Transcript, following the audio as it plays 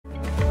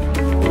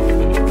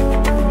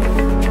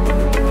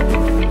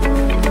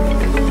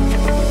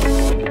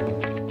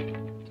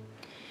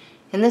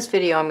In this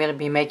video, I'm going to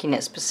be making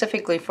it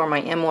specifically for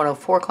my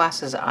M104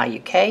 classes at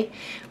IUK.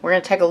 We're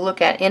going to take a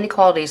look at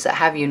inequalities that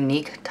have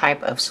unique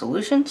type of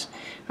solutions.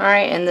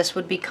 Alright, and this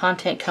would be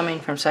content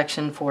coming from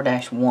section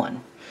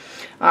 4-1.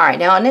 Alright,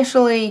 now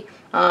initially,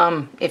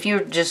 if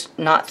you're just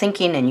not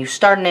thinking and you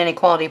start an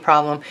inequality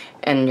problem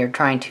and you're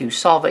trying to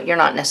solve it, you're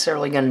not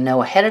necessarily going to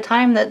know ahead of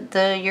time that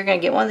you're going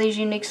to get one of these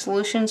unique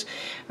solutions.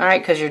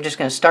 Alright, because you're just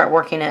going to start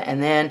working it,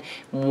 and then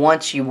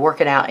once you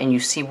work it out and you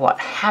see what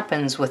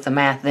happens with the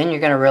math, then you're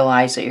going to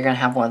realize that you're going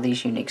to have one of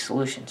these unique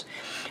solutions.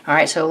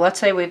 Alright, so let's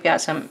say we've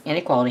got some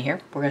inequality here.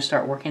 We're going to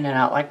start working it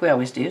out like we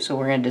always do, so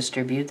we're going to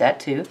distribute that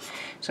too.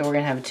 So we're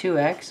going to have a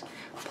 2x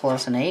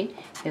plus an 8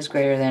 is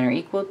greater than or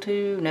equal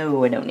to,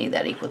 no, I don't need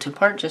that equal to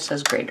part, just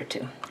says greater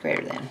to,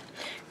 greater than.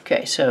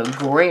 Okay, so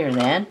greater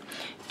than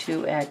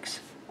 2x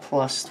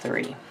plus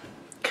 3.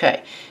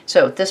 Okay,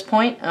 so at this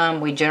point,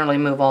 we generally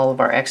move all of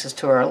our x's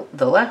to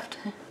the left.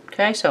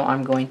 Okay, so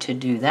I'm going to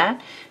do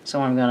that.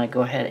 So I'm going to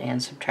go ahead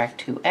and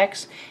subtract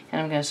 2x,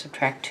 and I'm going to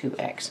subtract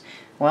 2x.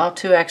 Well,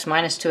 2x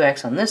minus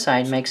 2x on this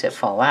side makes it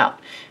fall out.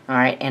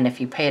 Alright, and if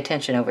you pay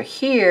attention over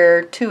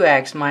here,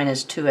 2x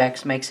minus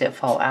 2x makes it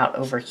fall out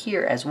over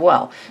here as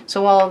well.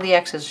 So all of the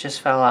x's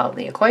just fell out of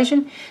the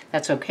equation.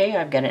 That's okay.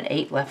 I've got an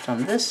 8 left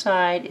on this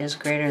side is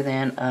greater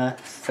than a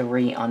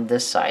 3 on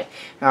this side.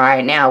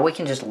 Alright, now we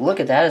can just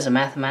look at that as a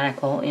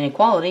mathematical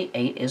inequality.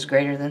 8 is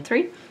greater than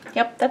 3.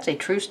 Yep, that's a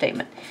true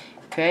statement.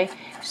 Okay,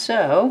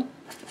 so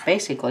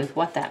basically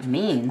what that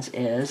means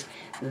is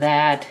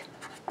that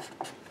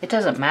it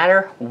doesn't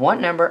matter what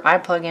number I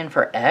plug in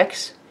for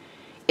x,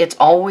 it's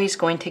always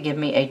going to give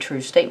me a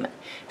true statement.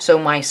 So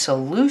my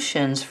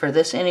solutions for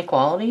this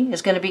inequality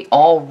is going to be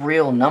all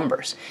real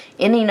numbers.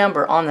 Any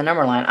number on the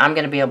number line I'm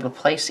going to be able to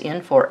place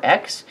in for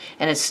x,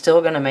 and it's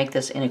still going to make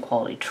this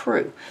inequality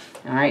true.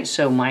 Alright,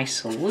 so my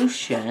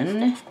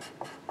solution,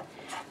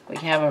 we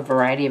have a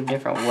variety of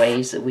different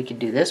ways that we could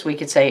do this. We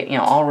could say, you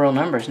know, all real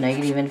numbers,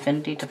 negative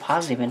infinity to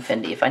positive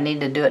infinity. If I need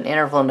to do it in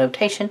interval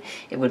notation,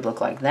 it would look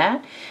like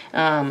that.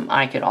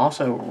 I could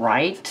also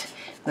write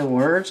the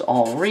words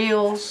all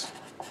reals.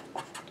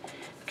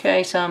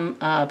 Okay, some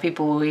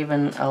people will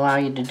even allow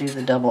you to do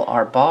the double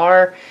R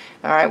bar,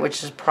 all right,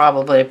 which is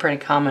probably a pretty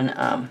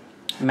common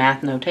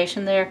math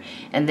notation there.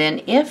 And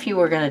then if you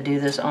were going to do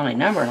this on a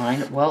number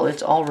line, well,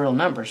 it's all real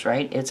numbers,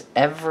 right? It's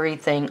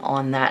everything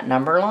on that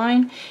number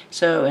line.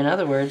 So in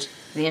other words,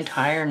 the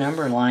entire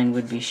number line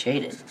would be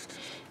shaded,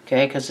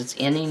 okay, because it's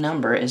any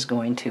number is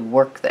going to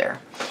work there.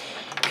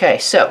 Okay,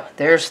 so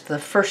there's the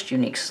first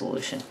unique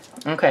solution.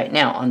 Okay,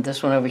 now on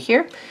this one over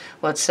here,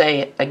 let's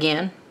say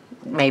again,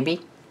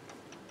 maybe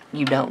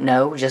you don't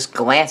know, just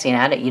glancing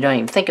at it, you don't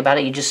even think about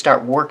it, you just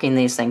start working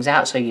these things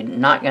out, so you're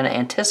not going to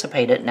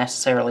anticipate it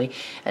necessarily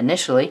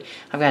initially.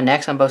 I've got an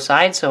x on both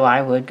sides, so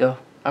I would go,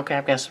 okay,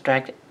 I've got to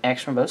subtract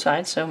x from both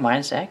sides, so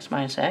minus x,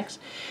 minus x.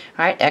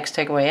 Alright, x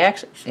take away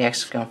x, the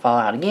x is going to fall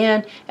out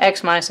again,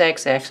 x minus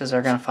x, the x's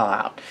are going to fall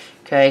out.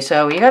 Okay,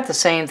 so you got the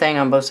same thing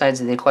on both sides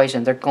of the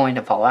equation, they're going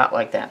to fall out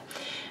like that.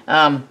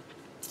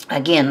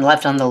 Again,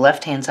 left on the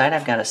left-hand side,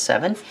 I've got a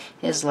 7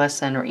 is less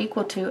than or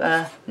equal to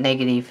a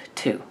negative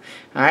 2.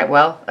 Alright,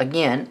 well,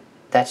 again,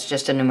 that's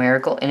just a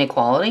numerical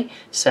inequality.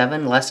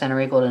 7 less than or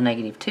equal to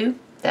negative 2.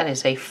 That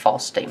is a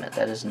false statement.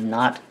 That is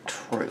not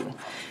true.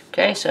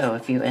 Okay, so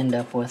if you end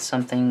up with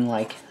something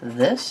like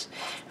this,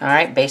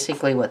 alright,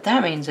 basically what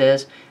that means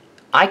is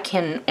I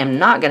am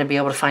not going to be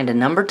able to find a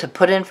number to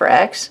put in for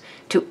x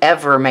to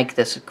ever make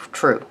this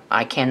true.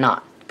 I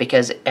cannot,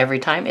 because every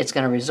time it's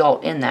going to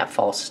result in that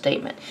false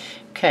statement.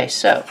 Okay,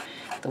 so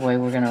the way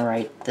we're going to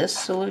write this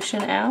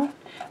solution out,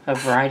 a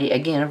variety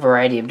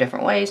of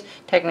different ways.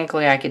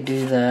 Technically, I could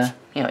do the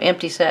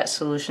empty set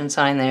solution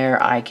sign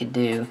there. I could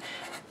do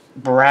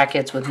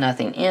brackets with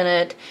nothing in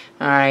it.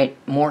 All right,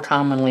 more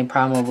commonly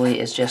probably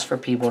is just for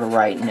people to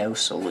write no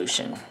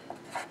solution.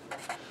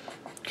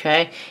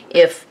 Okay,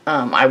 if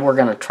I were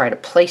going to try to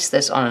place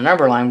this on a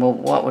number line, well,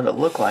 what would it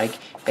look like?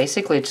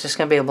 Basically, it's just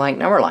going to be a blank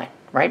number line,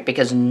 right?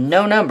 Because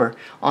no number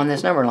on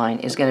this number line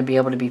is going to be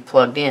able to be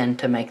plugged in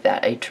to make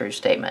that a true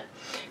statement.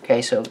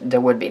 Okay, so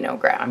there would be no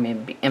graph. I mean,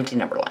 it'd be empty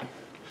number line.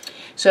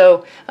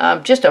 So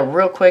just a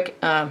real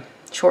quick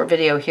short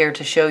video here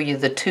to show you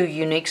the two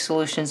unique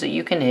solutions that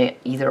you can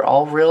either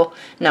all real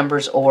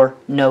numbers or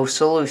no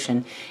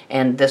solution,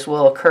 and this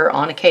will occur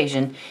on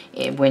occasion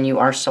when you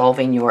are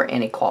solving your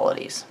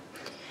inequalities.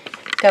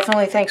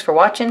 Definitely thanks for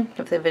watching.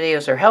 If the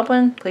videos are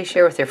helping, please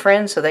share with your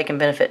friends so they can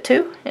benefit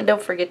too, and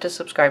don't forget to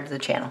subscribe to the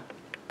channel.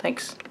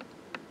 Thanks.